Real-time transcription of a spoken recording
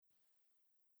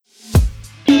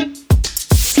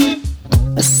The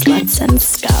Sluts and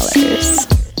Scholars.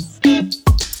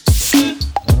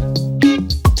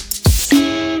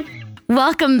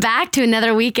 Welcome back to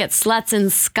another week at Sluts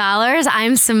and Scholars.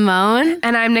 I'm Simone.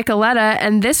 And I'm Nicoletta.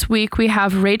 And this week we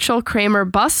have Rachel Kramer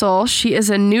Bussel. She is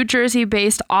a New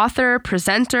Jersey-based author,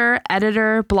 presenter,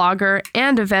 editor, blogger,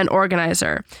 and event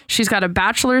organizer. She's got a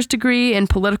bachelor's degree in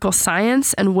political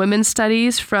science and women's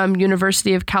studies from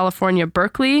University of California,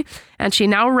 Berkeley. And she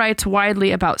now writes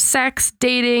widely about sex,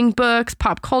 dating, books,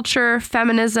 pop culture,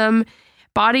 feminism,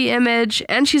 body image,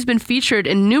 and she's been featured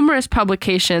in numerous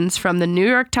publications from the New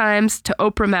York Times to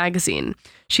Oprah Magazine.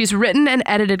 She's written and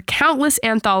edited countless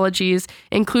anthologies,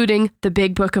 including The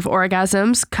Big Book of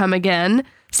Orgasms, Come Again,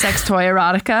 Sex Toy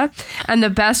Erotica, and the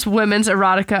Best Women's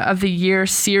Erotica of the Year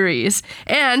series.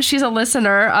 And she's a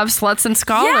listener of Sluts and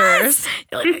Scholars.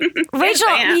 Yes! Rachel,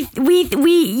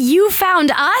 you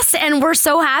found us, and we're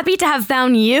so happy to have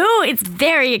found you. It's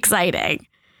very exciting.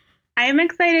 I'm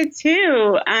excited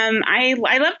too. I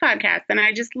love podcasts, and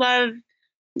I just love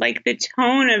like the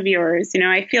tone of yours. You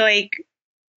know, I feel like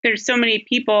there's so many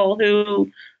people who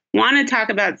want to talk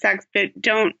about sex, but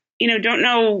don't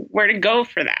know where to go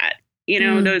for that. You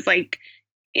know, those like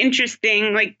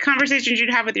interesting like conversations you'd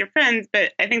have with your friends.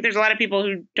 But I think there's a lot of people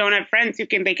who don't have friends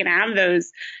they can have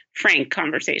those frank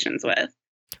conversations with.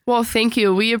 Well, thank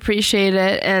you. We appreciate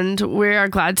it, and we are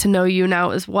glad to know you now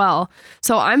as well.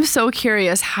 So I'm so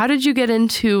curious, how did you get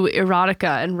into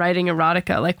erotica and writing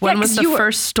erotica? Like, when was the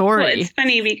first story? Well, it's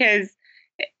funny because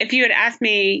if you had asked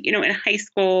me, you know, in high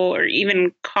school or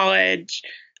even college,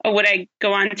 would I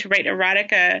go on to write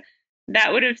erotica,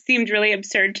 that would have seemed really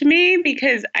absurd to me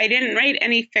because I didn't write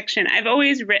any fiction. I've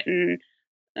always written.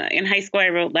 In high school, I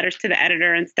wrote letters to the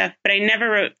editor and stuff, but I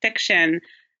never wrote fiction.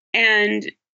 And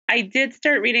I did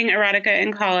start reading erotica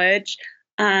in college.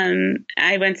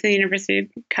 I went to the University of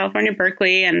California,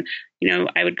 Berkeley, and, you know,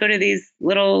 I would go to these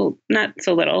little, not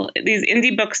so little, these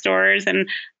indie bookstores, and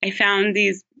I found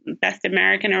these Best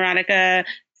American Erotica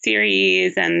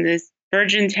series and this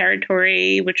Virgin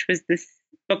Territory, which was this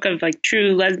book of like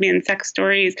true lesbian sex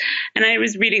stories. And I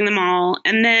was reading them all.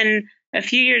 And then a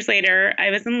few years later, I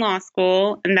was in law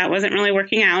school, and that wasn't really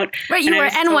working out. Right, you were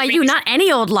at NYU, not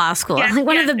any old law school. Yes,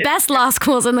 one of the best law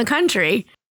schools in the country.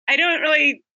 I don't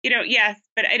really, yes,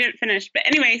 but I didn't finish. But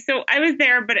anyway, so I was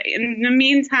there, but in the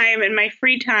meantime, in my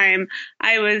free time,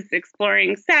 I was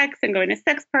exploring sex and going to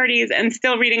sex parties and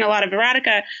still reading a lot of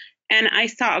erotica. And I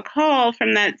saw a call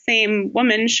from that same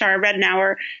woman, Shar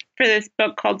Rednauer, for this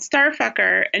book called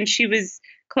Starfucker, and she was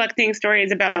collecting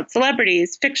stories about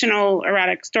celebrities, fictional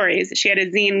erotic stories. She had a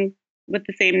zine with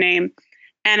the same name.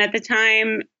 And at the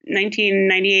time,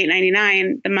 1998,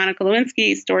 99, the Monica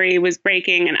Lewinsky story was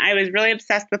breaking. And I was really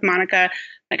obsessed with Monica.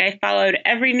 Like, I followed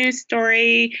every news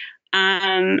story.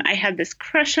 I had this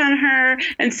crush on her.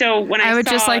 And so when I would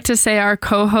just like to say our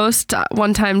co-host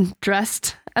one time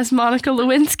dressed as Monica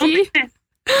Lewinsky.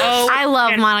 I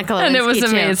love Monica Lewinsky, and it was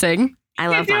amazing. Too. I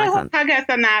love do a whole podcast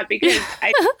on that because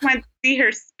I went to see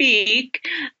her speak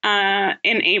in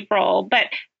April. But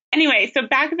anyway, so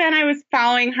back then I was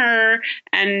following her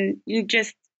and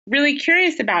just really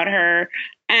curious about her.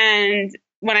 And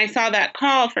when I saw that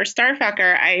call for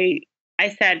Starfucker, I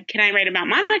said, can I write about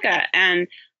Monica? And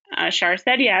Shar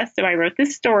said yes. So I wrote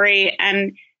this story.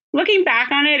 And looking back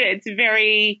on it, it's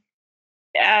very,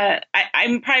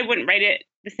 I probably wouldn't write it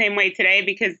the same way today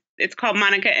because it's called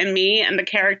Monica and Me, and the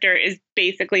character is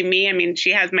basically me. I mean,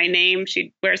 she has my name,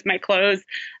 she wears my clothes.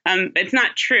 It's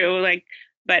not true,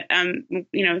 but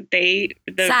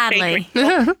sadly,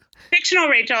 fictional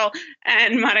Rachel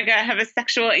and Monica have a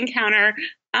sexual encounter,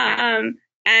 and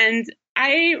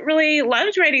I really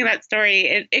loved writing that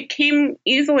story. It came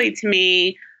easily to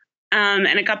me.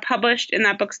 And it got published in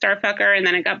that book, Starfucker, and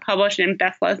then it got published in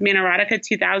Best Lesbian Erotica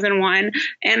 2001.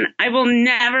 And I will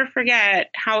never forget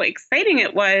how exciting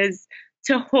it was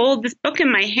to hold this book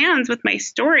in my hands with my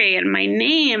story and my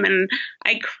name. And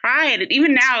I cried. And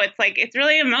even now, it's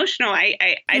really emotional. I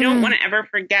don't want to ever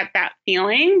forget that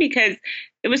feeling because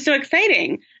it was so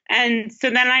exciting. And so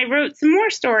then I wrote some more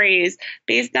stories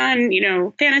based on,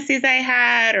 fantasies I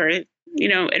had or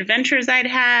adventures I'd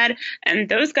had, and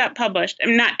those got published.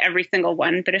 And not every single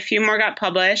one, but a few more got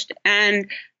published. And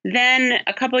then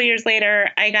a couple of years later,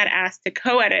 I got asked to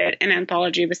co-edit an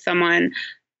anthology with someone.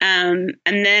 And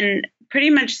then pretty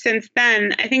much since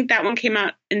then, I think that one came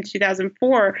out in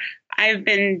 2004, I've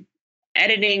been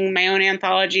editing my own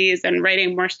anthologies and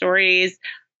writing more stories.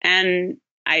 And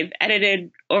I've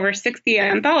edited over 60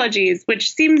 anthologies,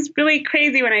 which seems really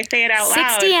crazy when I say it out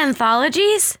loud. 60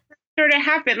 anthologies? Sort of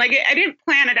happened. I didn't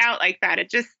plan it out like that. It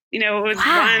just, it was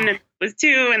one, it was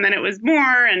two, and then it was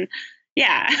more. And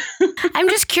Yeah. I'm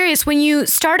just curious, when you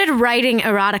started writing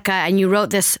erotica and you wrote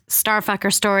this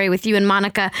Starfucker story with you and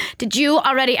Monica, did you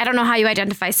already, I don't know how you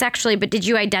identify sexually, but did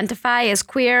you identify as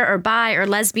queer or bi or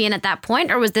lesbian at that point?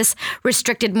 Or was this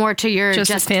restricted more to your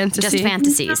just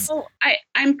fantasies? No,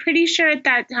 I'm pretty sure at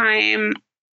that time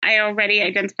I already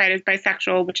identified as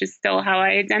bisexual, which is still how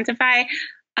I identify.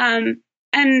 And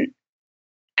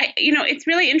it's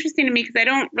really interesting to me because I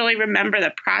don't really remember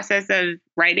the process of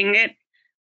writing it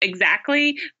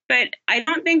exactly, but I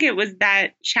don't think it was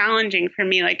that challenging for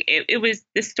me. Like it was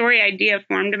the story idea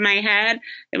formed in my head.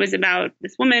 It was about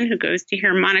this woman who goes to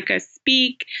hear Monica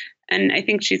speak, and I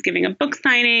think she's giving a book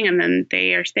signing, and then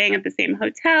they are staying at the same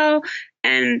hotel.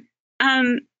 And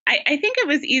I think it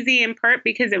was easy in part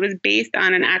because it was based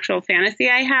on an actual fantasy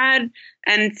I had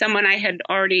and someone I had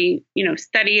already,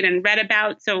 studied and read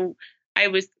about. So I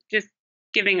was just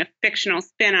giving a fictional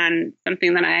spin on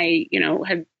something that I,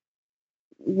 had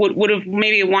would have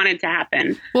maybe wanted to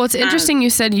happen. Well, it's interesting you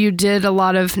said you did a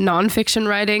lot of nonfiction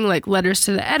writing, like letters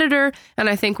to the editor. And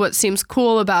I think what seems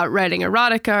cool about writing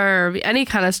erotica or any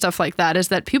kind of stuff like that is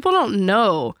that people don't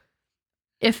know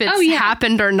if it's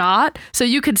happened or not. So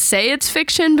you could say it's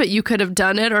fiction, but you could have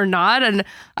done it or not. And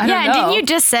I don't know. Didn't you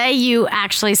just say you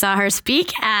actually saw her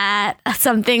speak at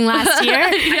something last year?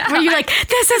 Where you're like,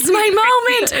 this is my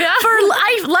moment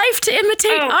for life to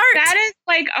imitate art. That is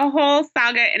like a whole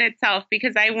saga in itself,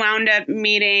 because I wound up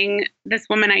meeting this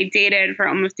woman I dated for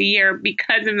almost a year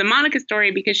because of the Monica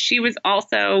story, because she was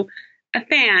also a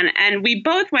fan, and we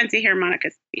both went to hear Monica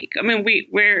speak. I mean,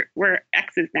 we're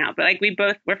exes now, but like we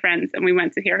both were friends and we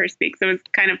went to hear her speak. So it was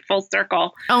kind of full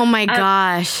circle. Oh my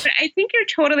gosh. But I think you're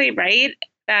totally right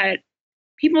that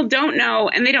people don't know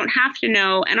and they don't have to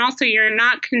know. And also you're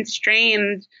not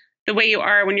constrained the way you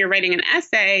are when you're writing an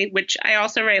essay, which I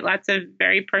also write lots of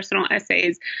very personal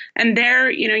essays. And there,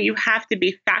 you have to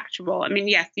be factual. I mean,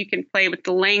 yes, you can play with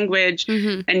the language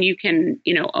and you can,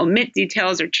 omit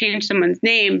details or change someone's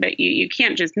name, but you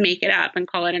can't just make it up and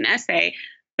call it an essay.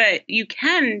 But you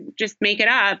can just make it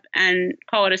up and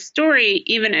call it a story,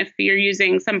 even if you're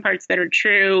using some parts that are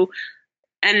true.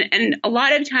 And a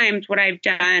lot of times what I've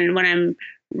done when I'm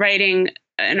writing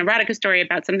an erotica story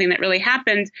about something that really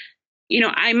happened,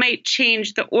 I might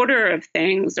change the order of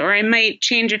things, or I might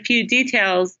change a few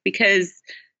details because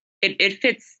it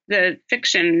fits the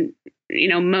fiction,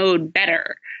 mode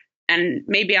better. And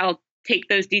maybe I'll take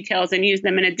those details and use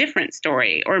them in a different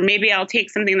story. Or maybe I'll take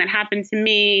something that happened to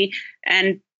me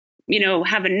and,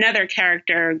 have another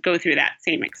character go through that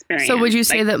same experience. So would you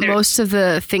say that most of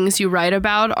the things you write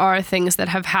about are things that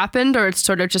have happened, or it's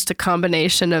sort of just a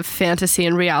combination of fantasy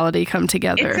and reality come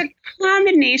together? It's a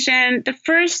combination. The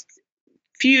first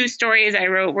few stories I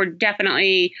wrote were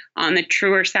definitely on the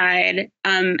truer side.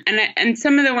 And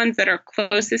some of the ones that are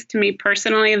closest to me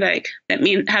personally, that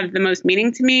have the most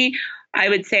meaning to me, I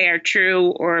would say are true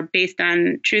or based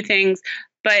on true things.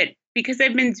 But because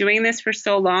I've been doing this for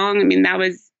so long, I mean, that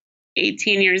was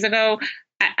 18 years ago,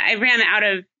 I ran out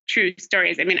of true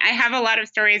stories. I mean, I have a lot of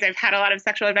stories. I've had a lot of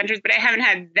sexual adventures, but I haven't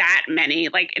had that many,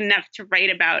 like enough to write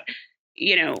about,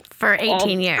 for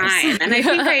 18 years. And I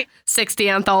think 60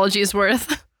 anthologies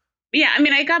worth. Yeah. I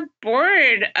mean, I got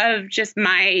bored of just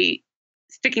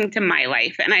sticking to my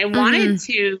life, and I wanted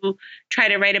to try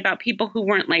to write about people who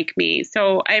weren't like me.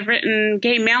 So I've written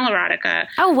gay male erotica.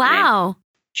 Oh, wow.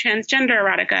 Transgender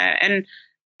erotica.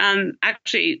 And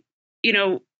actually,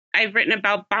 I've written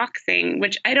about boxing,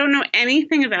 which I don't know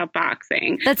anything about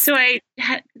boxing. So I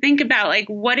think about like,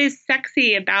 what is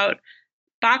sexy about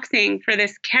boxing for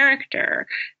this character?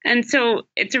 And so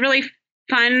it's a really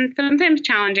fun, sometimes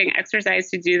challenging exercise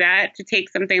to do that, to take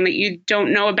something that you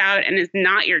don't know about and is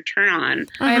not your turn on.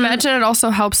 I imagine it also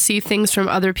helps see things from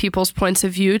other people's points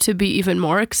of view to be even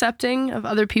more accepting of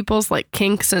other people's like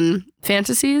kinks and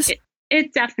fantasies.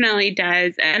 It definitely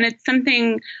does. And it's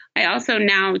something I also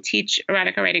now teach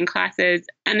erotica writing classes,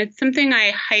 and it's something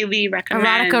I highly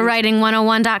recommend.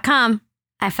 EroticaWriting101.com.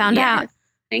 I found out.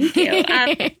 Thank you.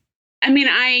 I mean,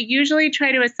 I usually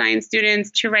try to assign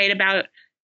students to write about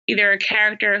either a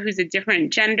character who's a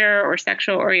different gender or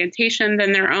sexual orientation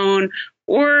than their own,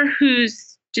 or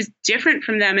who's just different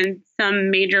from them in some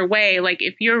major way. Like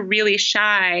if you're really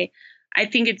shy, I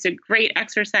think it's a great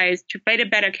exercise to write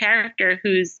about a character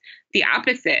who's the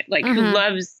opposite, like who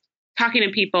loves talking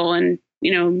to people and,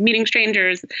 meeting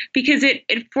strangers, because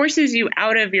it forces you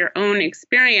out of your own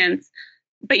experience.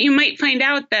 But you might find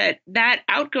out that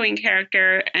outgoing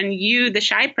character and you, the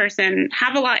shy person,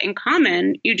 have a lot in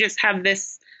common. You just have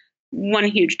this one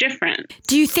huge difference.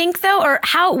 Do you think, though, or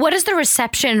what is the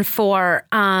reception for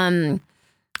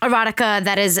erotica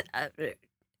that is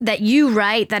that you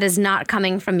write that is not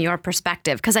coming from your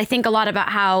perspective? Because I think a lot about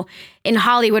how in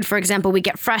Hollywood, for example, we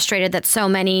get frustrated that so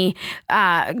many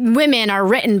women are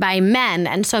written by men,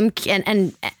 and so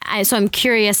I'm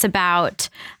curious about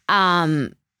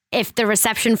if the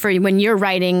reception for when you're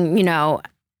writing,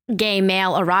 gay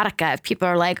male erotica, if people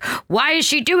are like, why is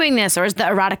she doing this? Or is the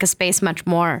erotica space much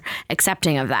more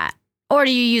accepting of that? Or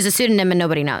do you use a pseudonym and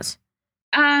nobody knows?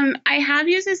 I have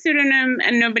used a pseudonym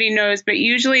and nobody knows, but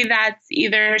usually that's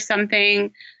either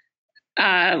something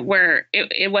where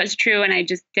it was true and I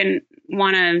just didn't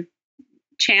want to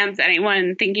chance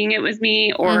anyone thinking it was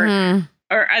me, or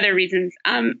other reasons.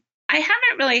 I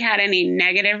haven't really had any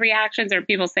negative reactions or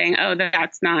people saying, oh,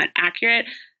 that's not accurate.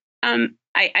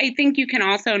 I think you can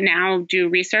also now do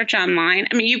research online.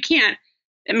 I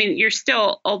mean, you're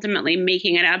still ultimately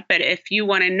making it up, but if you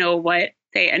want to know what,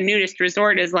 say, a nudist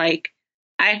resort is like,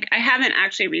 I haven't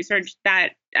actually researched that.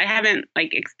 I haven't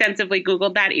extensively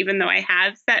Googled that, even though I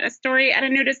have set a story at a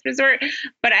nudist resort.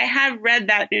 But I have read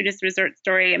that nudist resort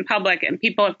story in public, and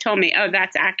people have told me, oh,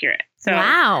 that's accurate. So,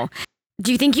 wow.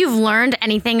 Do you think you've learned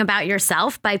anything about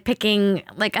yourself by picking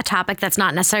a topic that's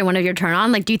not necessarily one of your turn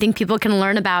on? Do you think people can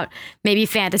learn about maybe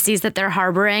fantasies that they're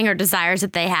harboring or desires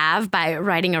that they have by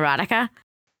writing erotica?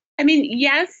 I mean,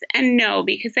 yes and no,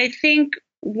 because I think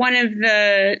one of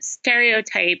the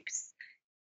stereotypes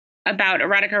about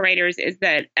erotica writers is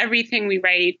that everything we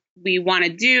write, we want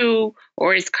to do,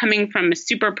 or is coming from a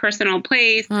super personal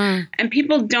place. And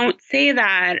people don't say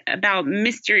that about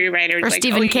mystery writers. Or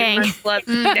Stephen King.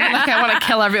 I want to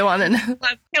kill everyone. And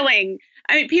love killing.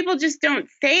 I mean, people just don't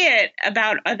say it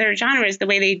about other genres the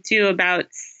way they do about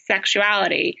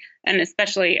sexuality, and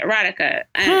especially erotica.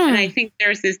 And I think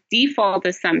there's this default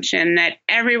assumption that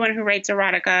everyone who writes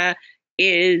erotica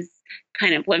is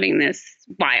kind of living this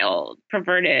wild,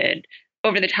 perverted,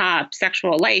 over the top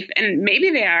sexual life. And maybe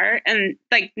they are. And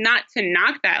not to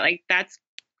knock that, that's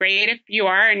great if you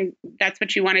are and that's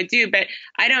what you want to do. But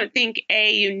I don't think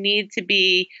you need to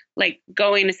be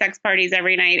going to sex parties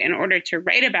every night in order to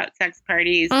write about sex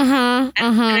parties. So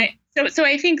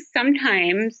I think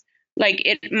sometimes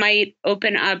it might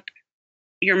open up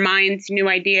your mind to new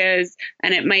ideas,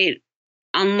 and it might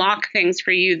unlock things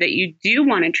for you that you do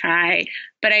want to try.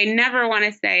 But I never want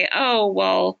to say, oh,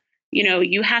 well,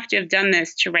 you have to have done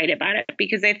this to write about it,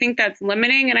 because I think that's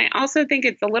limiting. And I also think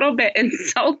it's a little bit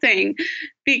insulting,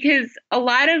 because a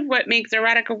lot of what makes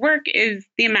erotica work is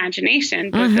the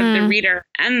imagination, both of the reader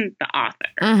and the author.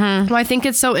 Well, I think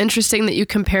it's so interesting that you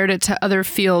compared it to other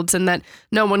fields, and that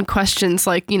no one questions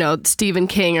Stephen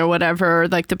King or whatever,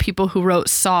 the people who wrote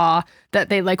Saw, that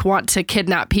they want to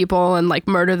kidnap people and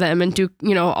murder them and do,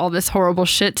 all this horrible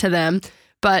shit to them.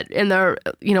 But in the,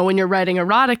 when you're writing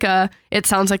erotica, it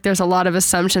sounds like there's a lot of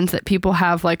assumptions that people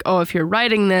have, oh, if you're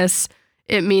writing this,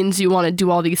 it means you want to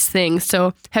do all these things.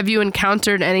 So have you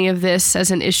encountered any of this as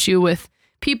an issue with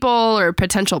people or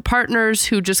potential partners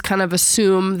who just kind of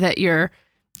assume that you're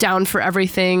down for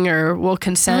everything or will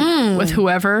consent with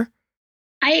whoever?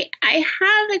 I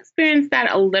have experienced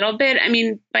that a little bit. I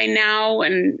mean, by now,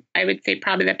 and I would say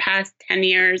probably the past 10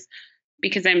 years,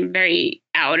 because I'm very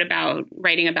out about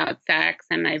writing about sex,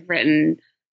 and I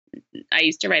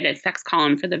used to write a sex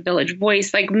column for the Village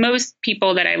Voice. Most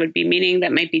people that I would be meeting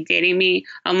that might be dating me,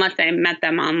 unless I met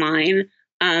them online,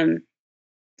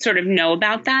 sort of know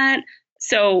about that.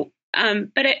 So,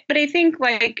 but I think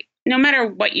no matter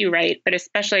what you write, but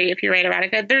especially if you write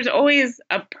erotica, there's always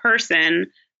a person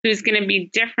who's going to be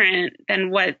different than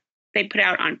what they put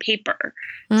out on paper.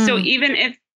 So even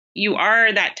if you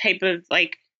are that type of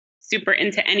super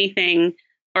into anything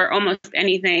or almost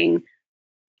anything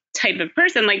type of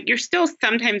person, you're still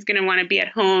sometimes going to want to be at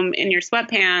home in your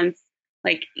sweatpants,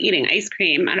 eating ice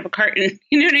cream out of a carton,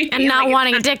 you know what I mean? And not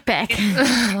wanting a dick pic.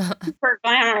 Super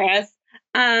glamorous.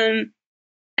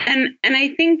 And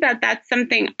I think that that's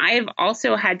something I've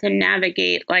also had to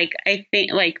navigate. I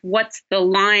think what's the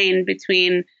line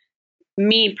between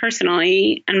me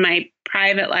personally and my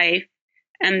private life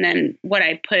and then what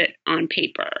I put on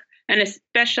paper? And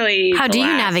especially how do you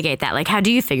navigate that? How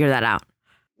do you figure that out?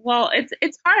 Well,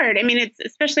 it's hard. I mean, it's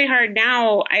especially hard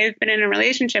now. I've been in a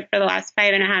relationship for the last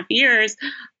 5.5 years.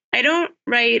 I don't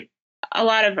write a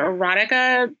lot of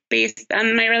erotica based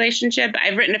on my relationship.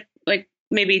 I've written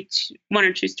maybe one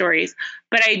or two stories,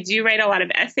 but I do write a lot of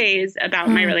essays about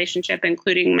my relationship,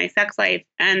 including my sex life.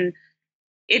 And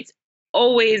it's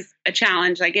always a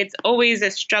challenge. It's always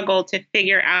a struggle to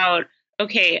figure out,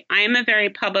 okay, I'm a very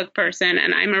public person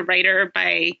and I'm a writer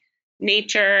by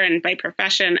nature and by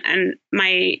profession. And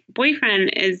my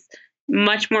boyfriend is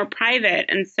much more private.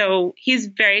 And so he's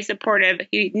very supportive.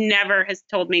 He never has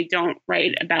told me, don't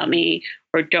write about me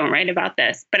or don't write about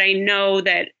this. But I know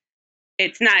that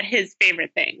it's not his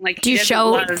favorite thing. Like, do you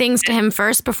show things to him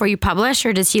first before you publish,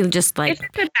 or does he just like? If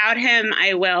it's about him,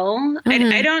 I will.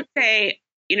 Mm-hmm. I don't say,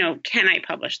 can I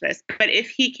publish this? But if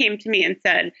he came to me and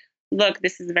said, look,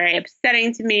 this is very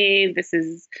upsetting to me, this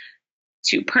is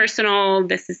too personal,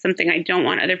 this is something I don't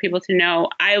want other people to know,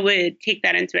 I would take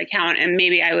that into account, and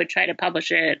maybe I would try to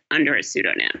publish it under a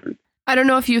pseudonym. I don't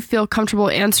know if you feel comfortable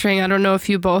answering. I don't know if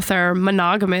you both are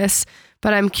monogamous,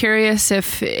 but I'm curious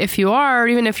if you are, or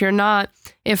even if you're not,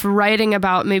 if writing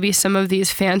about maybe some of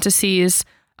these fantasies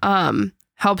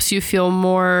helps you feel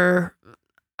more,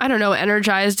 I don't know,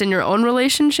 energized in your own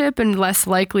relationship and less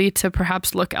likely to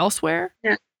perhaps look elsewhere?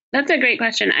 Yeah, that's a great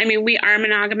question. I mean, we are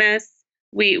monogamous.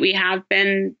 We have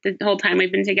been the whole time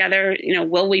we've been together.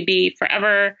 Will we be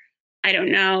forever? I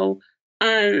don't know.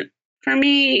 For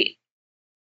me,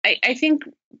 I think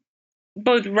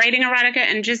both writing erotica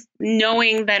and just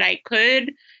knowing that I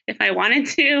could, if I wanted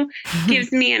to,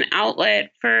 gives me an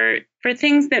outlet for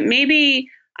things that maybe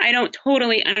I don't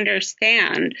totally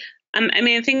understand.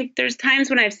 I think there's times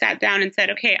when I've sat down and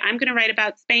said, okay, I'm going to write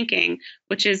about spanking,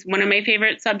 which is one of my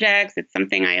favorite subjects. It's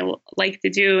something I like to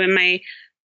do in my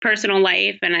personal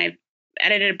life, and I've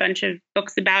edited a bunch of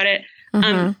books about it.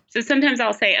 Mm-hmm. So sometimes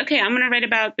I'll say, okay, I'm going to write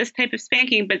about this type of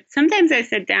spanking, but sometimes I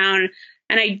sit down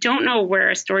and I don't know where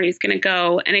a story is going to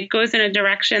go, and it goes in a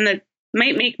direction that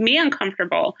might make me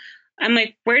uncomfortable. I'm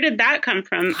like, where did that come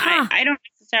from? Huh. I don't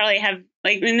necessarily have,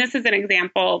 this is an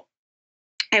example.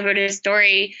 I wrote a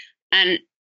story, and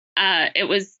it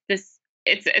was this,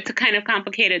 it's a kind of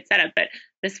complicated setup, but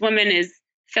this woman is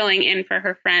filling in for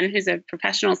her friend who's a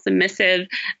professional submissive,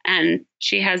 and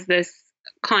she has this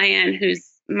client who's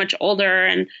much older,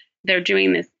 and they're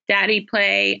doing this daddy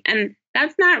play. And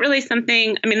that's not really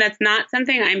something, that's not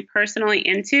something I'm personally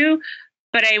into,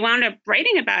 but I wound up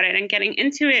writing about it and getting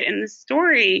into it in the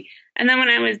story. And then when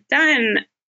I was done,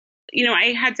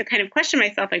 I had to kind of question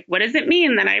myself, like, what does it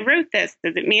mean that I wrote this?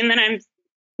 Does it mean that I'm,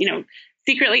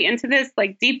 secretly into this,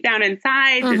 like deep down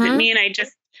inside? Mm-hmm. Does it mean I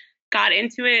just got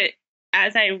into it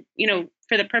as I,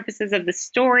 for the purposes of the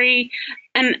story?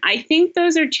 And I think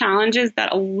those are challenges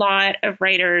that a lot of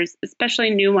writers, especially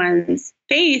new ones,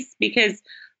 face, because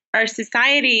our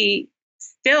society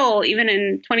still, even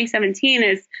in 2017,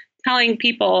 is telling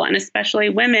people, and especially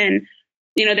women,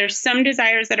 there's some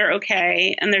desires that are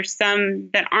okay and there's some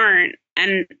that aren't.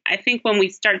 And I think when we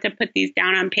start to put these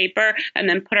down on paper and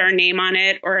then put our name on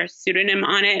it or a pseudonym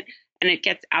on it, and it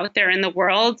gets out there in the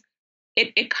world,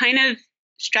 it kind of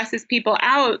stresses people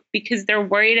out because they're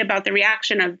worried about the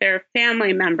reaction of their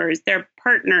family members, their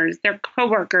partners, their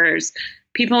coworkers,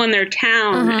 people in their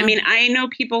town. Mm-hmm. I know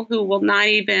people who will not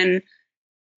even,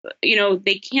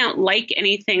 they can't like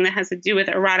anything that has to do with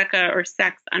erotica or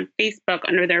sex on Facebook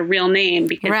under their real name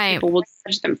because people will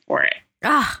judge them for it.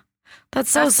 Ah, that's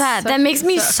so sad. That makes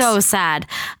me so sad.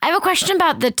 I have a question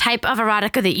about the type of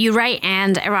erotica that you write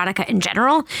and erotica in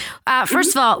general.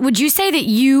 First of all, would you say that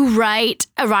you write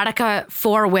erotica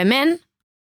for women?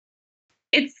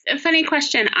 It's a funny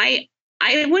question. I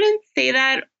wouldn't say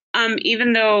that,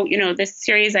 even though, this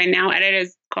series I now edit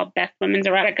is called Best Women's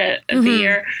Erotica of the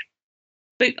Year,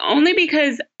 but only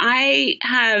because I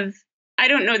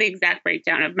don't know the exact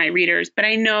breakdown of my readers, but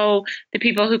I know the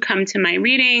people who come to my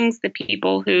readings, the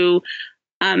people who,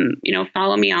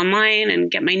 follow me online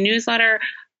and get my newsletter,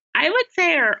 I would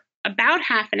say are about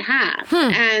half and half.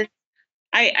 And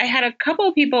I had a couple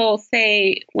of people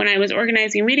say when I was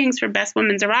organizing readings for Best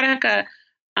Women's Erotica,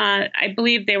 I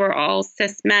believe they were all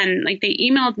cis men. Like, they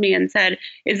emailed me and said,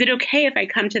 is it okay if I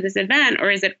come to this event, or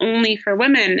is it only for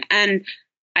women? And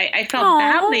I felt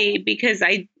badly because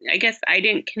I guess I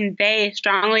didn't convey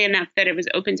strongly enough that it was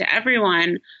open to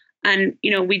everyone. And,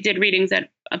 we did readings at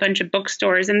a bunch of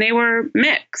bookstores and they were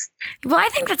mixed. Well, I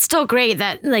think that's still great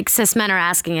that cis men are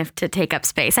asking if to take up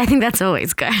space. I think that's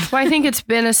always good. Well, I think it's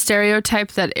been a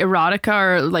stereotype that erotica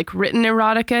or written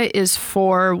erotica is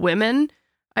for women.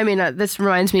 This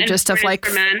reminds me just of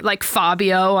like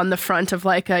Fabio on the front of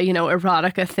a,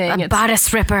 erotica thing. A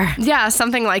bodice ripper. Yeah,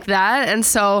 something like that. And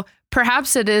so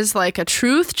perhaps it is like a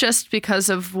truth just because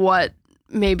of what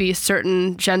maybe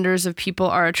certain genders of people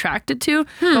are attracted to.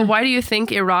 But why do you think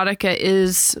erotica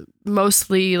is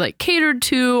mostly catered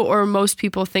to, or most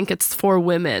people think it's for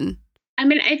women?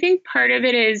 I think part of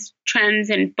it is trends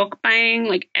in book buying.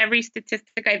 Like, every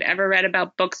statistic I've ever read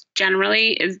about books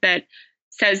generally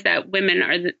says that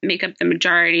women make up the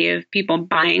majority of people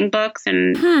buying books.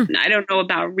 And I don't know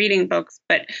about reading books,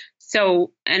 but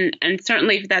so, and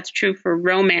certainly if that's true for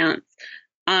romance,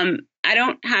 I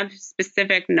don't have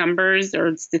specific numbers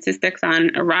or statistics on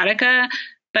erotica,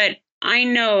 but I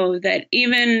know that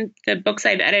even the books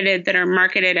I've edited that are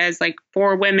marketed as like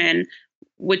for women,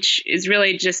 which is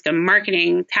really just a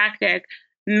marketing tactic,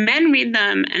 men read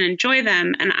them and enjoy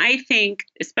them. And I think,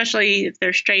 especially if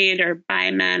they're straight or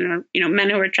bi men or, men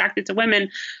who are attracted to women,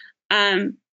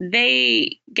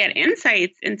 they get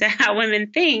insights into how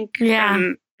women think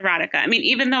from erotica. I mean,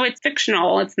 even though it's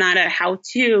fictional, it's not a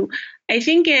how-to. I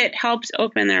think it helps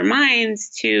open their minds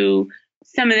to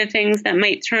some of the things that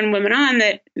might turn women on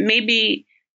that maybe,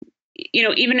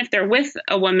 even if they're with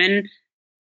a woman,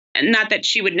 not that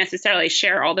she would necessarily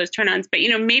share all those turn-ons, but,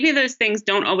 maybe those things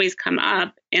don't always come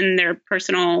up in their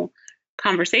personal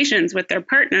conversations with their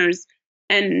partners,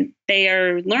 and they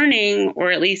are learning, or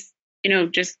at least,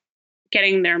 just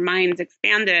getting their minds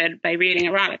expanded by reading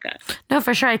erotica. No,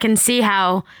 for sure. I can see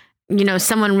how,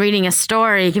 someone reading a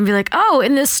story can be like, oh,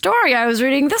 in this story I was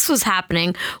reading, this was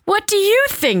happening. What do you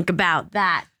think about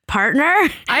that, partner?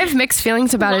 I have mixed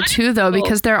feelings about it too, though,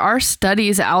 because there are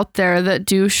studies out there that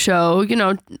do show,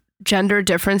 gender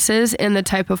differences in the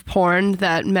type of porn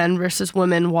that men versus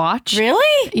women watch.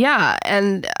 Really? Yeah,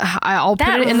 and I'll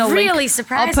put it in the link.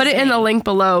 Surprises I'll put it in the link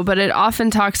below, but it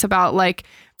often talks about like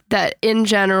that in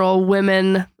general,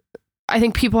 women, I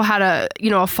think people had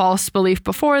a false belief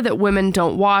before that women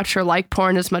don't watch or like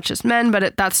porn as much as men,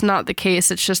 but that's not the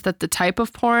case. It's just that the type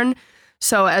of porn.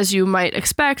 So as you might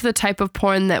expect, the type of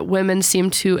porn that women seem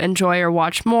to enjoy or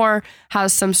watch more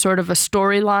has some sort of a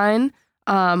storyline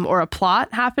or a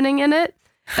plot happening in it.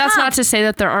 That's not to say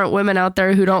that there aren't women out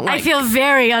there who don't like. I feel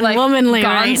very unwomanly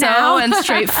right now. And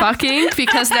straight fucking,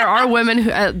 because there are women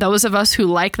who, those of us who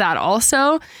like that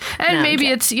also. And maybe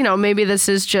it's, maybe this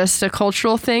is just a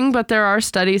cultural thing, but there are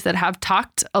studies that have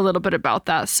talked a little bit about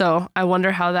that. So I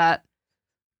wonder how that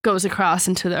goes across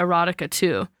into the erotica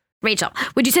too. Rachel,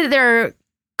 would you say that there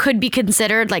could be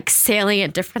considered like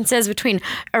salient differences between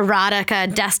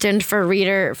erotica destined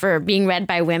for being read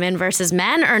by women versus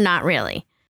men, or not really?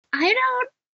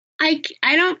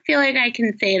 I don't feel like I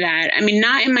can say that. I mean,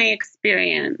 not in my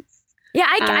experience. Yeah,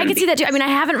 I can see that too. I mean, I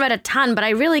haven't read a ton, but I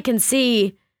really can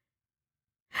see.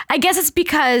 I guess it's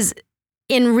because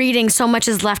in reading, so much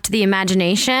is left to the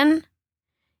imagination,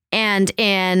 and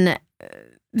in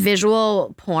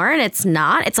visual porn, it's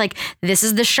not. It's like, this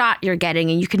is the shot you're getting,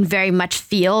 and you can very much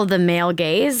feel the male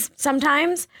gaze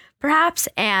sometimes, perhaps.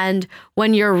 And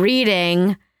when you're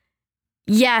reading,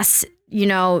 yes,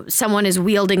 someone is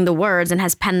wielding the words and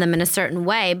has penned them in a certain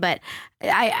way, but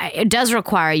it does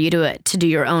require you to do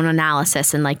your own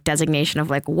analysis and like designation of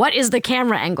like, what is the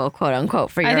camera angle, quote unquote,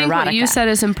 for your erotica. I think what you said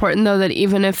is important, though, that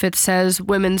even if it says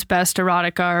women's best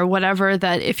erotica or whatever,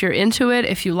 that if you're into it,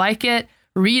 if you like it,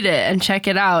 read it and check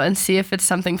it out and see if it's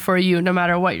something for you, no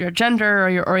matter what your gender or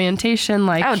your orientation.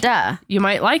 Like, oh, duh. You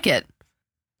might like it.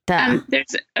 Duh.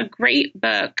 There's a great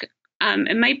book.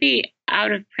 It might be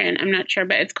out of print, I'm not sure,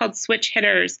 but it's called Switch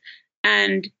Hitters.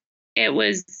 And it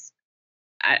was,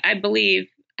 I believe,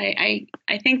 I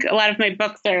think a lot of my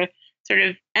books are sort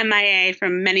of MIA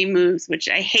from many moves, which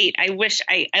I hate. I wish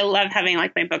I love having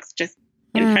like my books just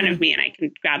in front of me and I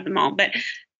can grab them all. But,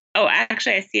 oh,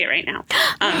 actually, I see it right now.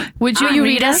 Would you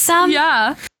read us some?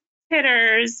 Yeah.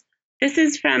 Hitters. This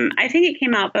is from, I think it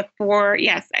came out before.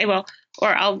 Yes, I will.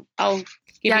 Or I'll give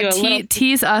you a little.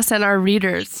 Tease us and our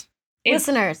readers.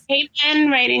 Listeners. Gay men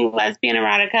writing lesbian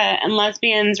erotica and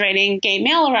lesbians writing gay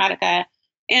male erotica.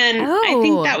 And I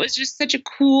think that was just such a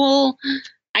cool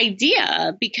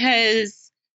idea,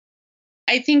 because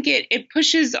I think it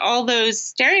pushes all those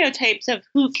stereotypes of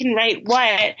who can write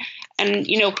what and,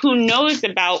 who knows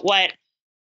about what,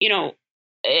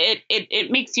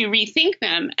 it makes you rethink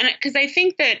them. And because I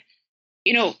think that,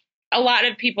 a lot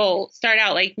of people start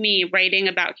out like me writing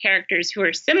about characters who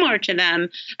are similar to them,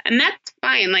 and that's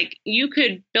fine. Like, you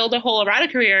could build a whole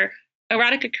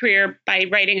erotica career by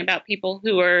writing about people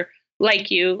who are like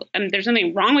you. There's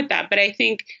nothing wrong with that, but I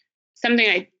think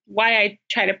why I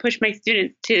try to push my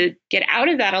students to get out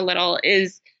of that a little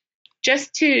is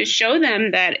just to show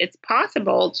them that it's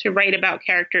possible to write about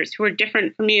characters who are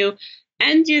different from you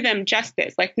and do them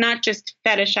justice, like not just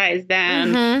fetishize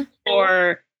them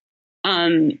or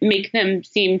make them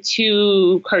seem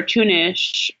too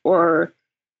cartoonish or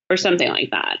something like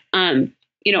that.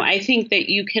 I think that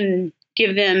you can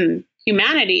give them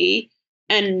humanity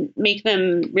and make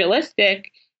them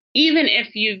realistic, even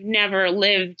if you've never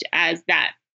lived as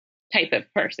that type of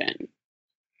person.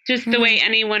 Just the way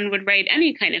anyone would write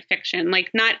any kind of fiction. Like,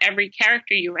 not every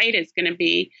character you write is going to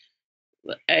be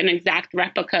an exact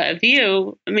replica of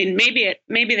you. I mean, maybe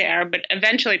they are, but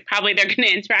eventually probably they're going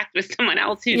to interact with someone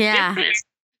else who's different.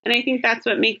 And I think that's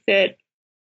what makes it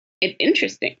it's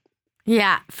interesting.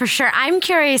 Yeah, for sure. I'm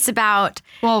curious about.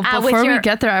 Well, before we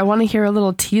get there, I want to hear a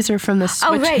little teaser from the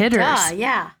Switch Hitters.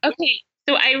 Yeah. Okay,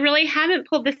 so I really haven't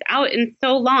pulled this out in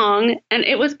so long, and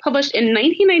it was published in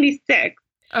 1996.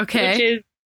 Okay. Which is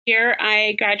year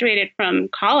I graduated from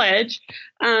college.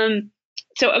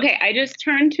 I just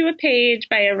turned to a page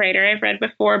by a writer I've read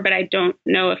before, but I don't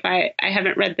know if I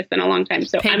haven't read this in a long time.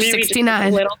 So page I'm going to read just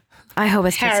 69. a little I hope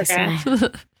it's paragraph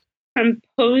 69. from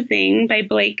Posing by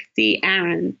Blake C.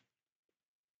 Ahrens.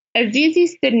 Azizi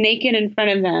stood naked in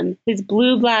front of them, his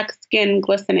blue-black skin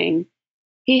glistening.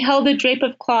 He held a drape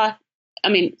in front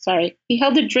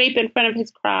of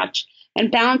his crotch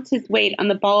and balanced his weight on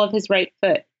the ball of his right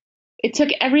foot. It took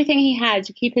everything he had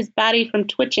to keep his body from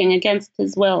twitching against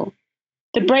his will.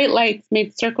 The bright lights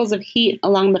made circles of heat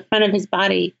along the front of his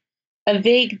body. A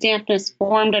vague dampness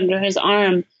formed under his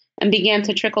arm and began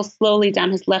to trickle slowly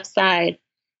down his left side.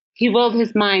 He willed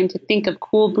his mind to think of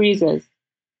cool breezes.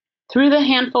 Through the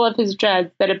handful of his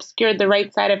dreads that obscured the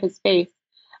right side of his face,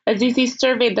 Azizi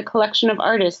surveyed the collection of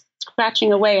artists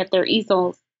scratching away at their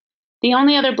easels. The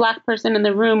only other black person in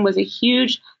the room was a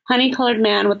huge, honey-colored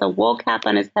man with a wool cap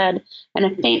on his head and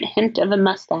a faint hint of a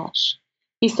mustache.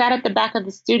 He sat at the back of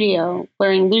the studio,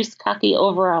 wearing loose, khaki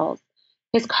overalls.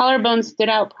 His collarbones stood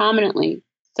out prominently.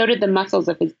 So did the muscles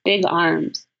of his big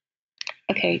arms.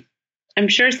 Okay, I'm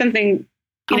sure something...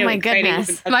 Oh my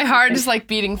goodness. My heart is like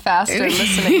beating faster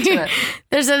listening to it.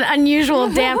 There's an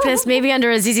unusual dampness maybe under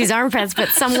Azizi's armpits, but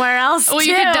somewhere else Well,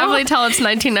 too. you could definitely tell it's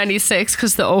 1996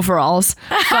 because the overalls,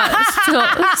 but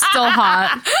still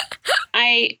hot.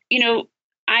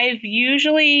 I've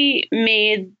usually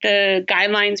made the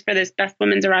guidelines for this Best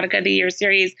Women's Erotica of the Year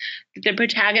series that the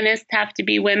protagonists have to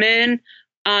be women.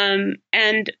 And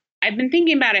I've been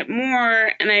thinking about it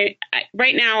more, and I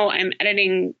right now I'm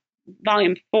editing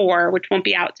volume 4, which won't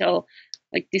be out till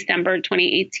like December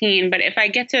 2018. But if I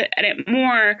get to edit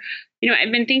more,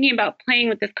 I've been thinking about playing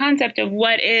with this concept of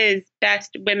what is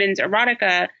best women's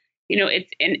erotica.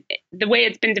 It's in the way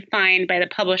it's been defined by the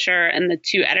publisher and the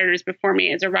 2 editors before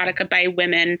me as erotica by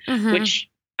women, which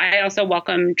I also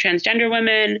welcome transgender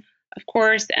women, of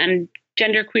course, and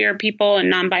genderqueer people and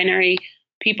non-binary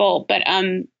people, but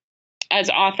as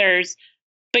authors.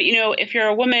 But, if you're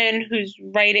a woman who's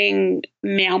writing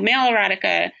male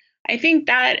erotica, I think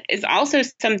that is also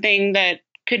something that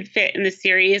could fit in the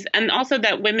series, and also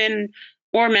that women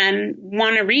or men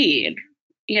want to read.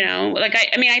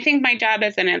 I think my job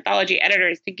as an anthology editor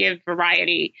is to give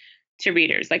variety to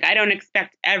readers. Like, I don't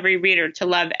expect every reader to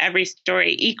love every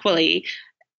story equally.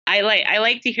 I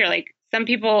like to hear, like, some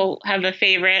people have a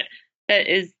favorite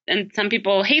and some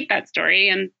people hate that story,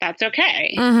 and that's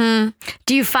okay.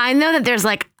 Do you find though that there's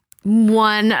like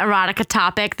one erotica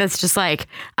topic that's just like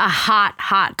a hot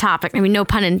topic? I mean, no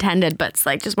pun intended, but it's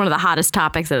like just one of the hottest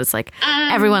topics that it's like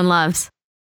everyone loves.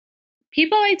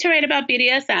 People like to write about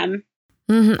BDSM.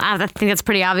 I think that's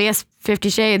pretty obvious. 50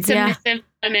 Shades, Submissive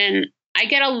women. I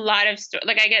get a lot of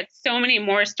I get so many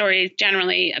more stories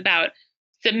generally about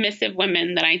submissive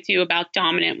women than I do about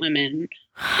dominant women.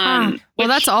 Well,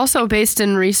 that's also based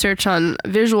in research on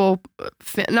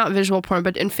not visual porn,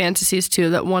 but in fantasies too,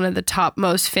 that one of the top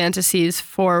most fantasies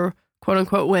for quote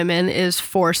unquote women is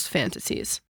forced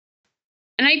fantasies.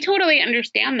 And I totally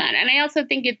understand that. And I also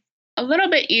think it's a little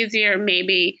bit easier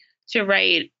maybe to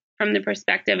write from the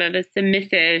perspective of a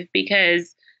submissive,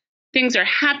 because things are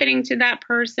happening to that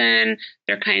person.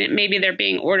 Maybe they're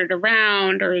being ordered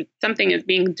around, or something is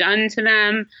being done to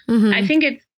them. I think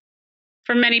it's,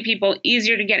 for many people,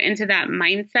 easier to get into that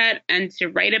mindset and to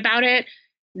write about it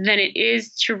than it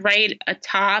is to write a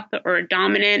top or a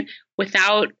dominant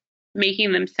without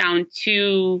making them sound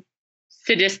too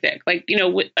sadistic.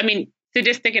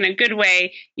 Sadistic in a good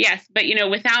way, yes, but,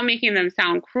 without making them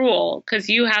sound cruel, because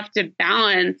you have to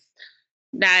balance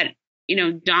that,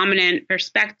 dominant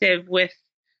perspective with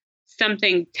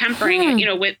something tempering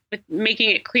it, with making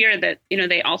it clear that,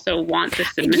 they also want the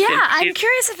submissive. Yeah, I'm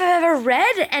curious if I've ever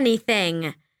read any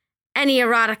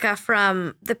erotica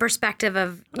from the perspective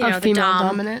of, the female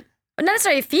dominant. Not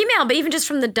necessarily female, but even just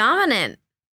from the dominant.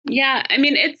 Yeah,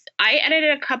 I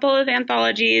edited a couple of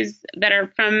anthologies that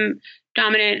are from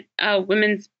dominant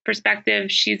women's perspective.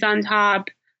 She's on Top,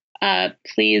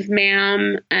 Please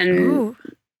Ma'am, and Ooh.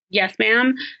 Yes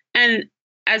Ma'am. And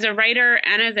as a writer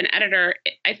and as an editor,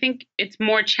 I think it's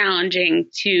more challenging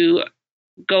to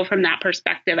go from that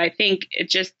perspective. I think it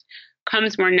just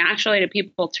comes more naturally to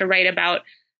people to write about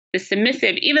the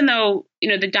submissive, even though,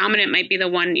 the dominant might be the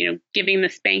one, giving the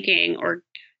spanking or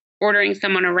ordering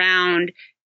someone around.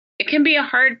 It can be a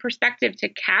hard perspective to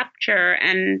capture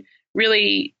and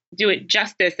really do it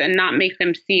justice and not make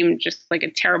them seem just like a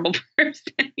terrible person,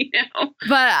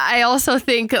 But I also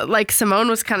think, like Simone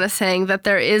was kind of saying, that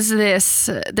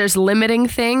there's limiting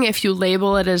thing if you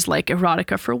label it as like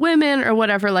erotica for women or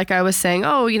whatever. Like I was saying,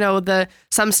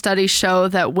 some studies show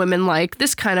that women like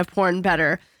this kind of porn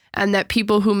better, and that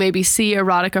people who maybe see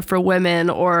erotica for women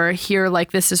or hear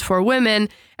like this is for women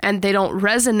and they don't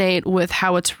resonate with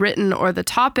how it's written or the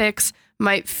topics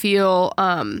might feel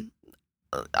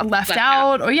left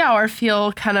out or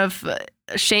feel kind of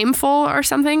shameful or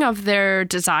something of their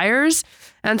desires.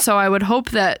 And so I would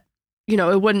hope that,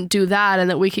 it wouldn't do that, and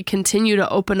that we could continue to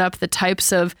open up the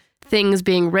types of things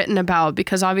being written about,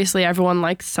 because obviously everyone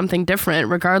likes something different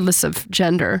regardless of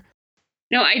gender.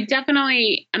 No, I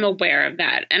definitely am aware of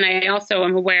that. And I also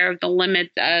am aware of the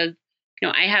limits of,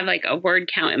 I have like a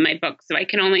word count in my book, so I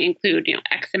can only include,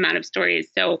 X amount of stories.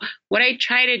 So what I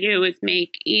try to do is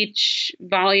make each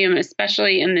volume,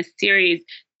 especially in this series,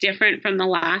 different from the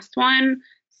last one,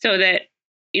 so that,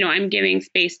 I'm giving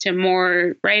space to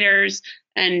more writers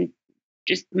and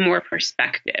just more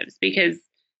perspectives. Because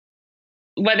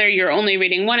whether you're only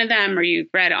reading one of them or you've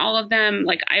read all of them,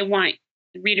 like I want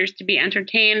readers to be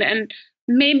entertained and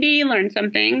maybe learn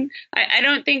something. I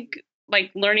don't think like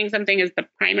learning something is the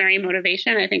primary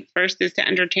motivation. I think first is to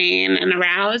entertain and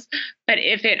arouse. But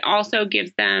if it also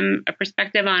gives them a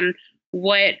perspective on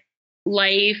what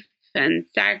life and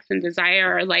sex and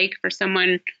desire are like for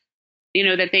someone,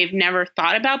 that they've never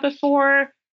thought about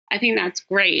before, I think that's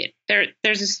great.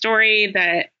 There's a story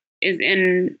that is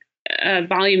in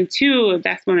volume 2 of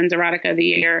Best Women's Erotica of the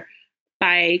Year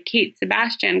by Kate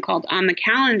Sebastian called On the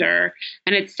Calendar.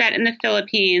 And it's set in the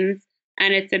Philippines,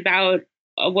 and it's about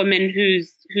a woman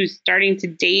who's starting to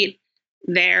date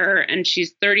there, and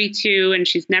she's 32 and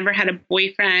she's never had a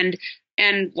boyfriend.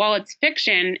 And while it's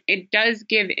fiction, it does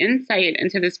give insight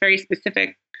into this very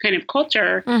specific kind of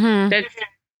culture that's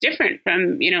different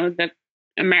from, the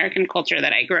American culture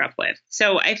that I grew up with.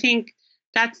 So I think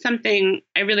that's something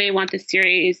I really want the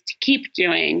series to keep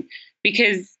doing,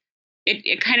 because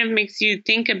it kind of makes you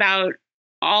think about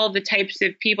all the types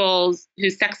of people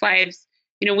whose sex lives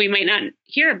we might not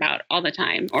hear about all the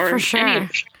time, or for sure. Any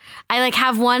of I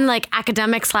have one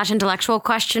academic / intellectual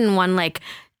question, one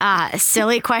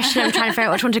silly question. I'm trying to figure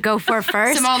out which one to go for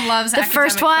first. Simone loves the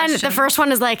first one. questions. The first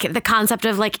one is the concept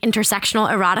of intersectional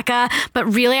erotica. But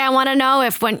really, I want to know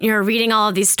if when you're reading all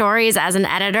of these stories as an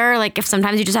editor, if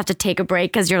sometimes you just have to take a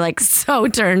break because you're so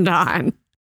turned on.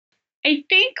 I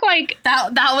think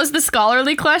that was the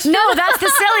scholarly question. No, that's the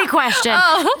silly question.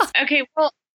 Oh. Okay,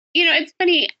 well, it's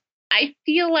funny. I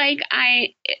feel like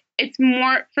it's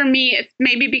more for me. It's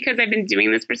maybe because I've been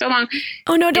doing this for so long.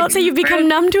 Oh no! Don't say you've become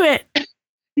numb to it.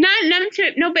 Not numb to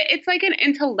it. No, but it's like an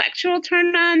intellectual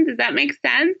turn on. Does that make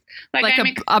sense?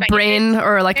 I'm a brain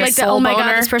or a soul oh my boner.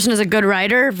 God, this person is a good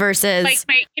writer versus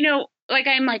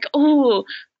I'm oh,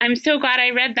 I'm so glad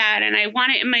I read that and I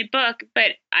want it in my book.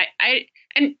 But I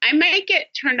might get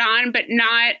turned on, but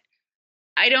not.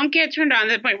 I don't get turned on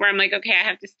to the point where I'm like, okay, I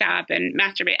have to stop and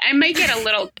masturbate. I might get a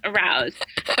little aroused,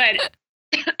 but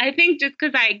I think just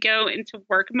because I go into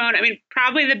work mode,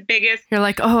 probably the biggest. You're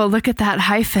like, oh, look at that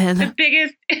hyphen. The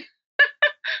biggest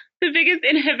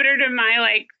inhibitor to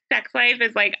my sex life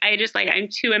is I'm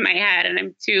too in my head and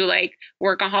I'm too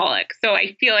workaholic. So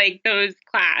I feel like those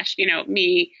clash.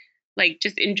 Me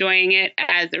just enjoying it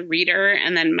as a reader,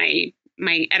 and then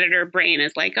my editor brain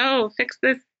is like, oh, fix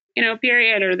this.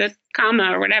 Period or this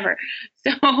comma or whatever.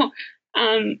 So,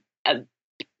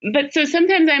 but so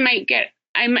sometimes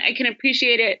I can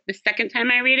appreciate it the second time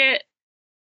I read it,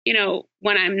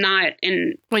 when I'm not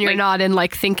in. When you're not in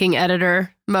thinking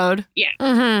editor mode. Yeah.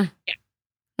 Mm-hmm. Yeah.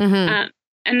 Mm-hmm.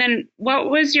 And then what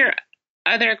was your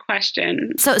other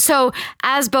question? So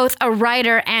as both a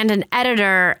writer and an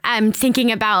editor, I'm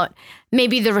thinking about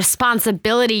maybe the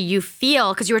responsibility you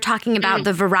feel, because you were talking about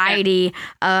the variety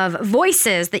of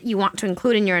voices that you want to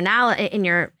include in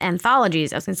your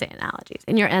anthologies. I was going to say analogies,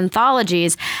 in your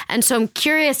anthologies. And so I'm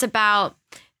curious about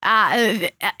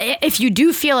if you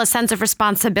do feel a sense of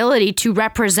responsibility to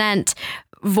represent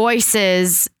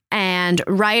voices and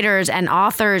writers and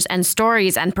authors and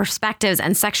stories and perspectives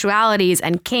and sexualities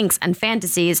and kinks and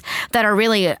fantasies that are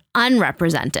really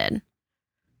unrepresented.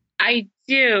 I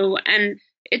do. And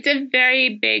it's a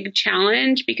very big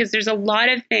challenge because there's a lot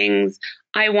of things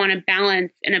I want to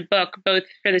balance in a book, both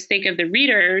for the sake of the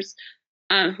readers,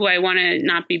 who I want to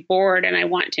not be bored and I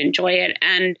want to enjoy it,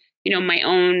 and my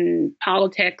own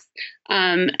politics,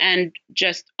 and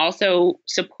just also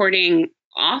supporting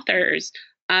authors.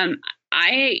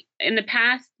 In the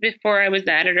past, before I was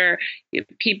the editor,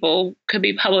 people could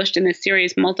be published in this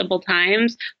series multiple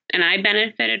times. and I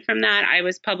benefited from that. I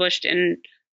was published in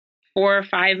 4 or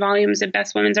 5 volumes of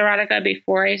Best Women's Erotica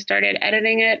before I started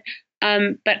editing it.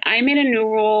 But I made a new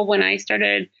rule when I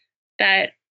started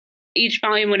that each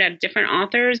volume would have different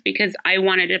authors because I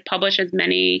wanted to publish as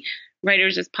many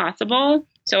writers as possible.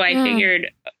 So I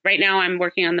figured right now I'm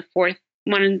working on the 4th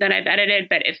one that I've edited.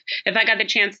 But if I got the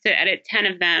chance to edit 10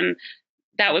 of them,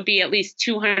 that would be at least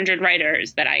 200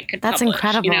 writers that I could That's publish.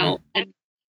 incredible. You know?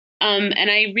 And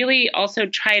I really also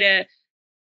try to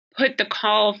put the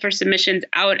call for submissions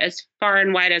out as far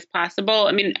and wide as possible.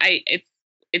 I mean,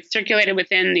 it's circulated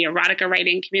within the erotica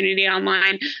writing community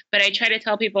online, but I try to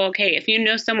tell people, okay, if you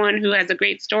know someone who has a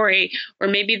great story, or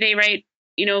maybe they write,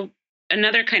 you know,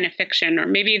 another kind of fiction, or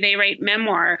maybe they write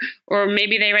memoir, or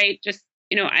maybe they write just,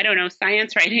 you know, I don't know,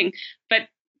 science writing, but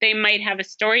they might have a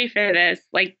story for this,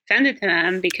 like send it to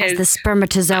them because as the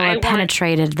spermatozoa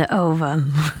penetrated the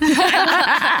ovum.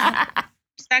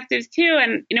 Perspectives too.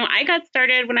 And, you know, I got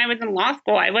started when I was in law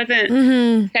school. I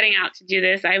wasn't setting out to do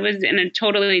this. I was in a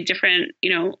totally different,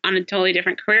 you know, on a totally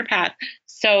different career path.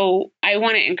 So I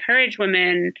want to encourage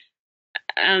women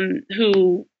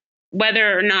who,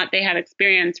 whether or not they have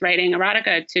experience writing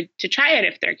erotica, to try it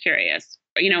if they're curious,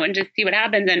 you know, and just see what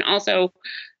happens. And also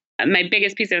my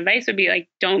biggest piece of advice would be like,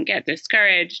 don't get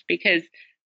discouraged because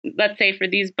let's say for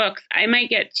these books, I might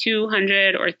get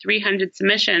 200 or 300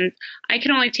 submissions. I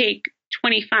can only take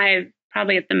 25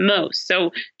 probably at the most.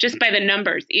 So just by the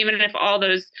numbers, even if all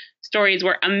those stories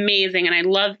were amazing and I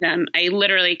love them, I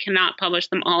literally cannot publish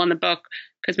them all in the book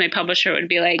because my publisher would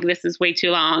be like, this is way too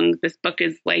long. This book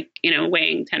is like, you know,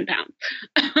 weighing 10 pounds.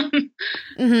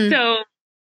 So,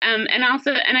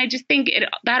 and I just think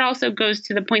that also goes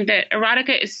to the point that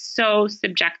erotica is so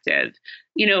subjective.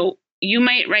 You know, you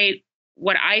might write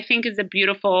what I think is a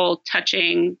beautiful,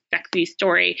 touching, sexy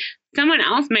story. Someone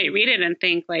else might read it and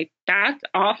think like, that's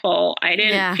awful. I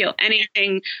didn't feel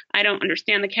anything. I don't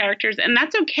understand the characters. And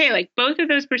that's okay. Like both of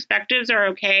those perspectives are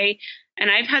okay.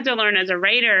 And I've had to learn as a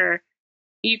writer,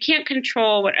 you can't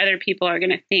control what other people are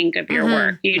going to think of your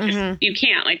work. You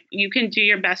can't. Like you can do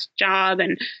your best job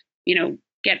and, you know,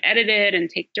 get edited and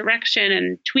take direction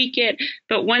and tweak it.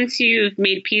 But once you've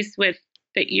made peace with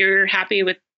that, you're happy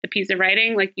with the piece of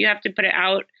writing, like you have to put it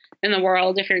out in the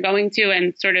world if you're going to,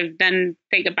 and sort of then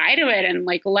say goodbye to it and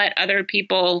like let other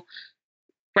people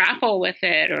grapple with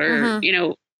it or, you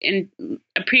know, and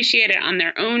appreciate it on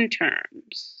their own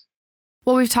terms.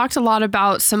 Well, we've talked a lot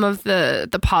about some of the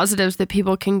positives that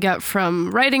people can get from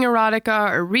writing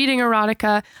erotica or reading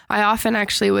erotica. I often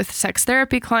actually with sex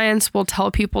therapy clients will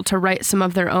tell people to write some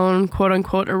of their own quote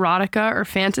unquote erotica or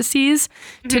fantasies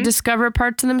to discover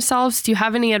parts of themselves. Do you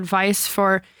have any advice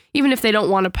for, even if they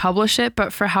don't want to publish it,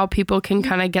 but for how people can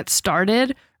kind of get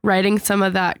started writing some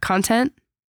of that content?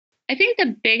 I think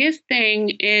the biggest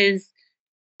thing is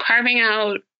carving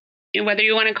out, you know, whether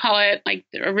you want to call it like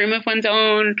a room of one's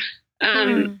own,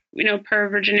 you know, per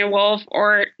Virginia Woolf,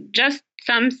 or just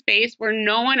some space where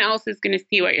no one else is going to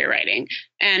see what you're writing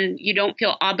and you don't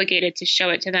feel obligated to show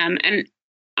it to them. And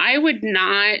I would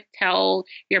not tell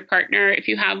your partner, if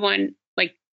you have one,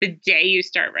 like the day you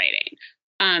start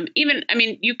writing. Even, I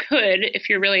mean, you could if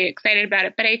you're really excited about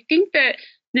it, but I think that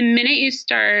the minute you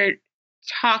start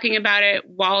talking about it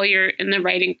while you're in the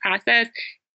writing process,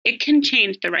 it can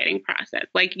change the writing process.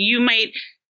 Like you might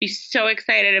be so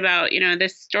excited about, you know,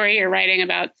 this story you're writing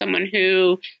about someone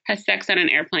who has sex on an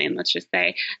airplane, let's just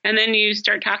say, and then you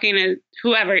start talking to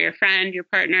whoever, your friend, your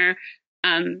partner,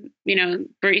 you know,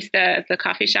 barista at the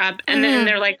coffee shop, and then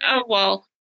they're like, oh, well,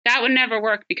 that would never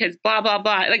work because blah, blah,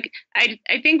 blah. Like,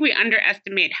 I think we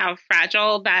underestimate how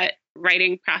fragile that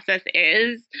writing process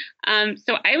is.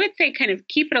 So I would say kind of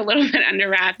keep it a little bit under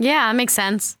wraps. Yeah, that makes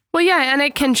sense. Well, yeah, and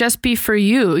it can just be for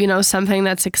you, you know, something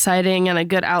that's exciting and a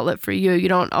good outlet for you. You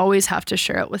don't always have to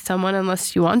share it with someone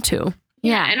unless you want to.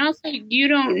 Yeah, and also you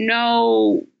don't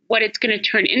know what it's going to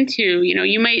turn into. You know,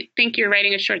 you might think you're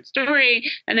writing a short story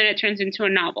and then it turns into a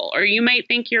novel. Or you might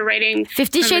think you're writing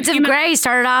 50 Shades of Grey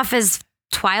started off as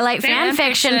Twilight fan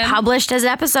fiction published as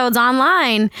episodes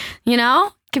online, you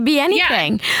know? Could be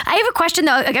anything. Yeah. I have a question,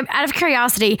 though, out of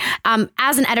curiosity.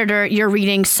 As an editor, you're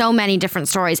reading so many different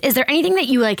stories. Is there anything that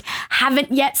you like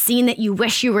haven't yet seen that you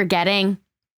wish you were getting?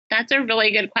 That's a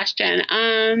really good question.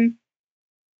 Of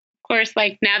course,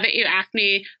 like now that you asked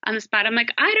me on the spot, I'm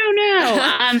like, I don't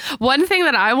know. One thing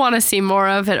that I want to see more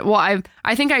of it. Well,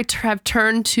 I think I have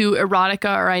turned to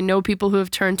erotica, or I know people who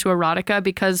have turned to erotica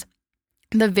because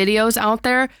the videos out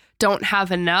there don't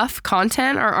have enough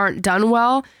content or aren't done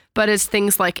well. But it's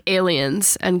things like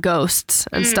aliens and ghosts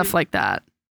and stuff like that.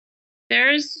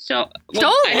 There's so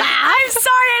Don't I'm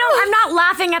sorry, I'm not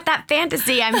laughing at that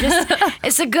fantasy. I'm just,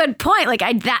 it's a good point. Like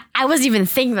I wasn't even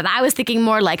thinking that. I was thinking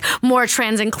more like more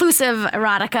trans-inclusive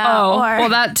erotica. well,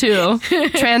 that too.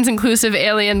 Trans-inclusive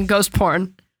alien ghost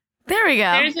porn. There we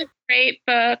go. There's a great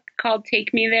book called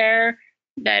Take Me There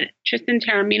that Tristan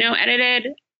Taormino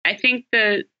edited. I think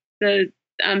the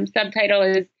subtitle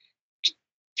is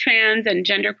Trans and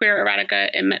Genderqueer Erotica.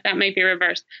 That might be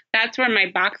reversed. That's where my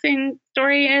boxing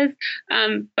story is.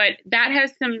 But that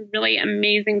has some really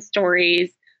amazing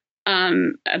stories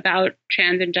about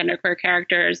trans and genderqueer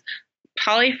characters.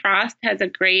 Polly Frost has a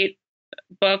great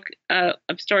book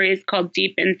of stories called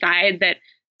Deep Inside that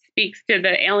speaks to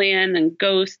the alien and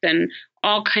ghost and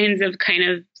all kinds of kind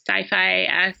of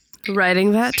sci-fi-esque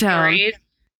Writing that stories.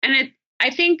 down. And I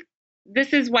think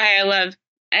this is why I love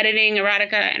editing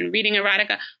erotica and reading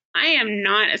erotica. I am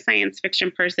not a science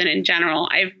fiction person in general.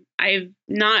 I've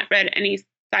not read any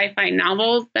sci-fi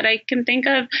novels that I can think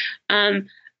of.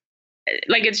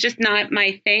 Like it's just not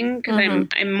my thing because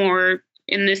I'm more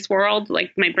in this world.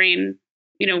 Like my brain,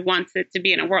 wants it to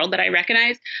be in a world that I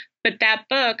recognize. But that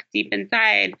book, Deep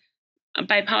Inside,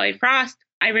 by Polly Frost,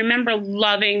 I remember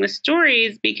loving the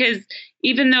stories because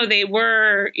even though they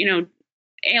were,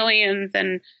 aliens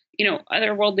and,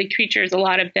 otherworldly creatures, a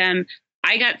lot of them,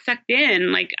 I got sucked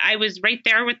in. Like I was right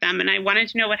there with them and I wanted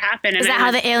to know what happened. Is that how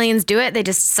the aliens do it? They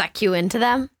just suck you into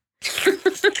them?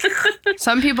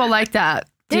 Some people like that.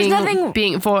 There's nothing...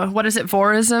 what is it,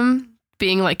 vorism?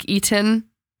 Being like eaten?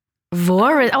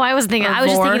 I was thinking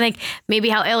like maybe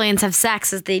how aliens have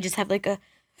sex is they just have like a,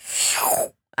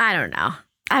 I don't know.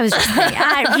 I was just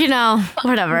thinking,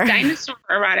 whatever. Dinosaur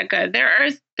erotica.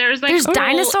 There's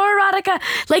dinosaur erotica.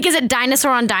 Like, is it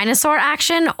dinosaur on dinosaur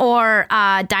action or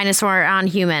dinosaur on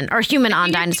human or human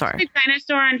on dinosaur?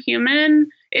 Dinosaur on human.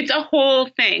 It's a whole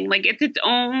thing. Like it's its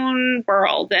own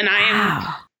world, and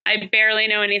I barely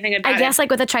know anything about it. I guess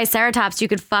like with a triceratops, you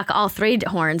could fuck all three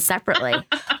horns separately.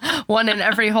 One in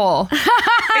every hole.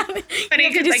 It's funny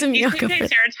because like you say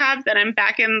triceratops and I'm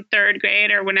back in third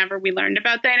grade or whenever we learned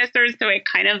about dinosaurs, so it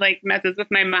kind of like messes with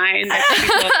my mind.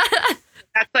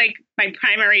 That's like my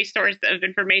primary source of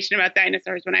information about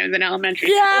dinosaurs when I was in elementary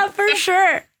school. Yeah, for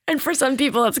sure. And for some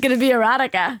people, it's going to be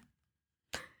erotica.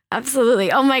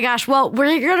 Absolutely. Oh my gosh. Well,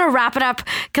 we're going to wrap it up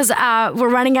because we're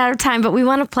running out of time, but we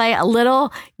want to play a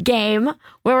little game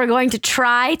where we're going to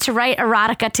try to write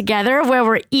erotica together, where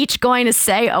we're each going to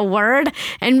say a word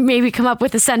and maybe come up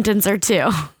with a sentence or two.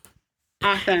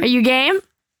 Awesome. Are you game?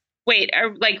 Wait,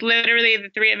 are like literally the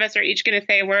three of us are each going to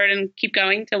say a word and keep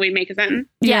going till we make a sentence?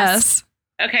 Yes.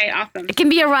 Okay, awesome. It can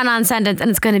be a run-on sentence and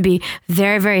it's going to be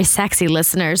very, very sexy,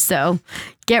 listeners. So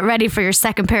get ready for your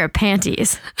second pair of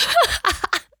panties.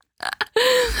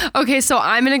 Okay, so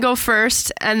I'm going to go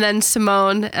first, and then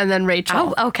Simone, and then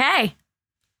Rachel. Oh, okay.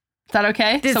 Is that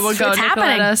okay? So we'll go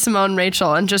Nicoletta, Simone,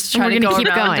 Rachel, and just try to go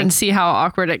around and see how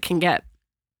awkward it can get.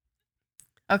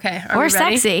 Okay, are we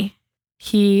ready? Sexy.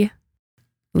 He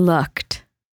looked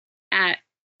at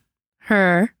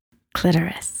her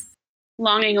clitoris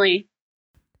longingly.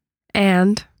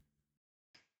 And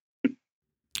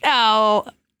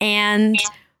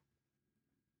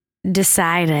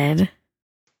decided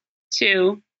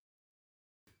to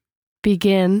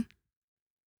begin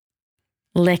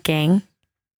licking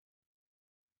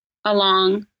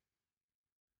along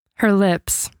her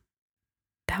lips.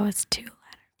 That was 2 letters.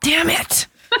 Damn it!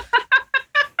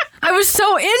 I was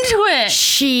so into it.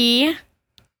 She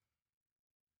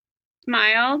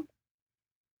smiled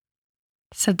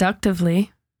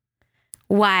seductively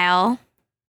while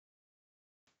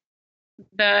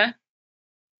the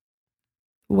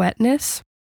wetness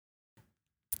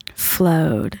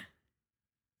flowed.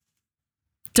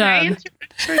 Done. I think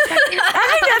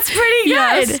that's pretty good.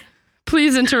 Yes.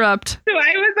 Please interrupt. So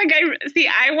I was like,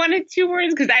 I wanted 2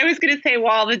 words because I was going to say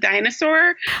Wall the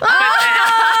dinosaur.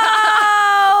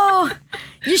 Oh!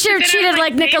 You should have cheated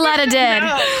like Nicoletta did.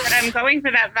 No, but I'm going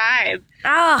for that vibe.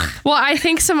 Oh. Well, I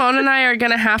think Simone and I are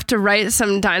going to have to write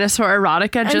some dinosaur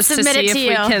erotica just to see if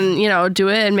we can, do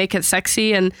it and make it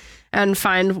sexy and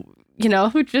find,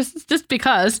 just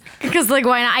because. Because like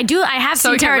why not? I have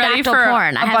seen pterodactyl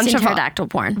porn. I have seen pterodactyl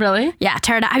porn. Really? Yeah,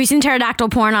 have you seen pterodactyl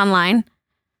porn online?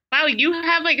 Wow, you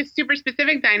have like a super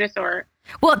specific dinosaur.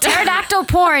 Well, pterodactyl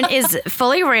porn is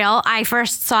fully real. I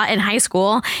first saw it in high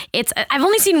school. I've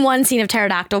only seen one scene of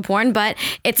pterodactyl porn, but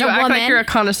it's a woman. Like you're a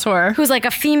connoisseur. Who's like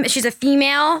she's a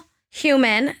female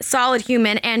human, solid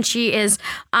human, and she is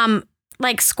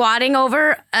like squatting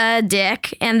over a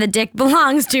dick, and the dick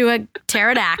belongs to a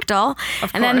pterodactyl.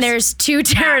 And then there's two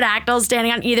pterodactyls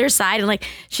standing on either side, and like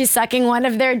she's sucking one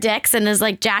of their dicks and is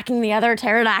like jacking the other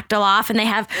pterodactyl off, and they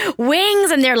have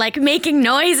wings and they're like making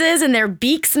noises and their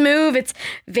beaks move. It's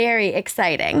very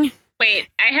exciting. Wait,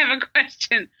 I have a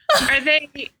question.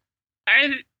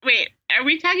 Are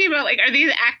we talking about, like, are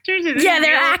these actors? Yeah,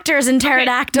 they're actors in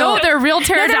pterodactyl. No, they're real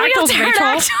pterodactyls,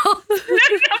 Rachel. No, but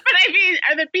I mean,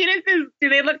 are the penises, do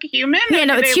they look human? Yeah,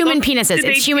 no, it's human penises.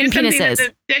 It's human penises.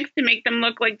 The dicks to make them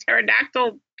look like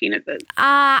pterodactyl penises.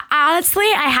 Honestly,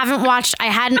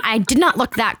 I did not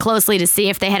look that closely to see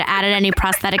if they had added any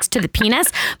prosthetics to the penis,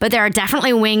 but there are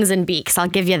definitely wings and beaks. I'll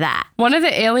give you that. One of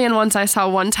the alien ones I saw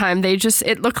one time,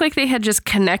 it looked like they had just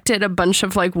connected a bunch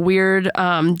of like weird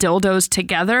dildos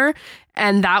together.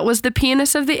 And that was the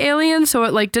penis of the alien. So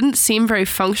it like didn't seem very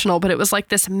functional, but it was like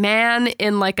this man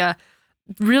in like a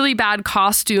really bad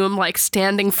costume, like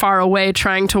standing far away,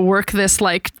 trying to work this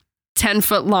like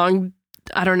 10-foot long,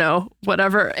 I don't know,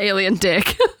 whatever alien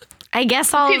dick. I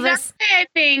guess all of this. That's why I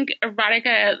think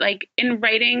erotica, like in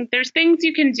writing, there's things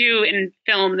you can do in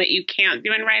film that you can't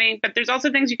do in writing, but there's also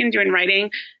things you can do in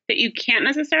writing that you can't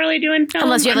necessarily do in film.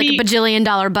 Unless you have like a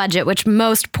bajillion-dollar budget, which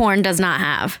most porn does not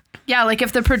have. Yeah, like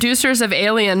if the producers of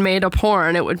Alien made a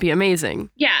porn, it would be amazing.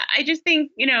 Yeah, I just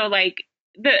think, like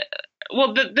the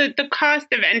cost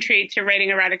of entry to writing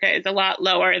erotica is a lot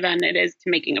lower than it is to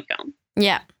making a film.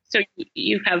 Yeah. So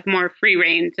you have more free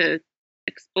reign to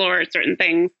explore certain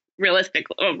things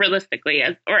realistically,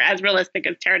 as realistic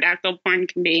as pterodactyl porn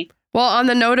can be. Well, on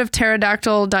the note of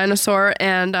pterodactyl, dinosaur,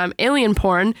 and alien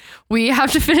porn, we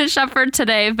have to finish up for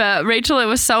today. But Rachel, it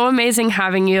was so amazing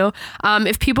having you.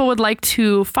 If people would like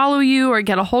to follow you or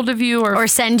get a hold of you or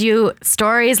send you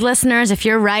stories, listeners, if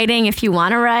you're writing, if you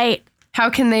want to write, how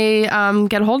can they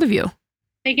get a hold of you?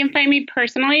 They can find me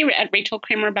personally at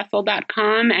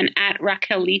rachelkramerbussel.com and at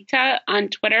Raquelita on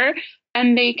Twitter.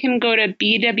 And they can go to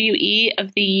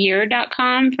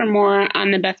bweoftheyear.com for more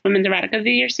on the Best Women's Erotica of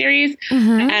the Year series.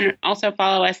 Mm-hmm. And also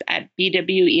follow us at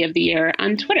BWE of the Year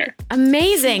on Twitter.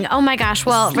 Amazing. Oh my gosh.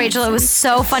 Well, Rachel, it was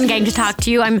so fun getting to talk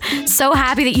to you. I'm so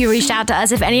happy that you reached out to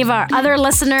us. If any of our other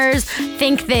listeners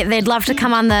think that they'd love to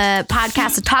come on the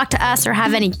podcast to talk to us or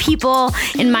have any people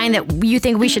in mind that you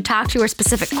think we should talk to or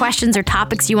specific questions or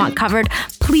topics you want covered,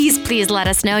 please let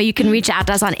us know. You can reach out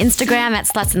to us on Instagram at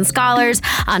Sluts and Scholars,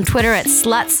 on Twitter at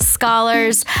Sluts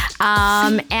Scholars,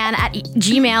 and at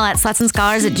Gmail at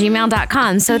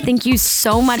slutsandscholars@gmail.com. So thank you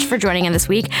so much for joining in this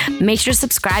week. Make sure to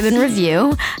subscribe and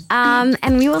review,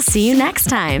 and we will see you next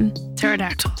time.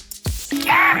 Pterodactyl.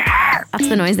 That's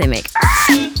the noise they make.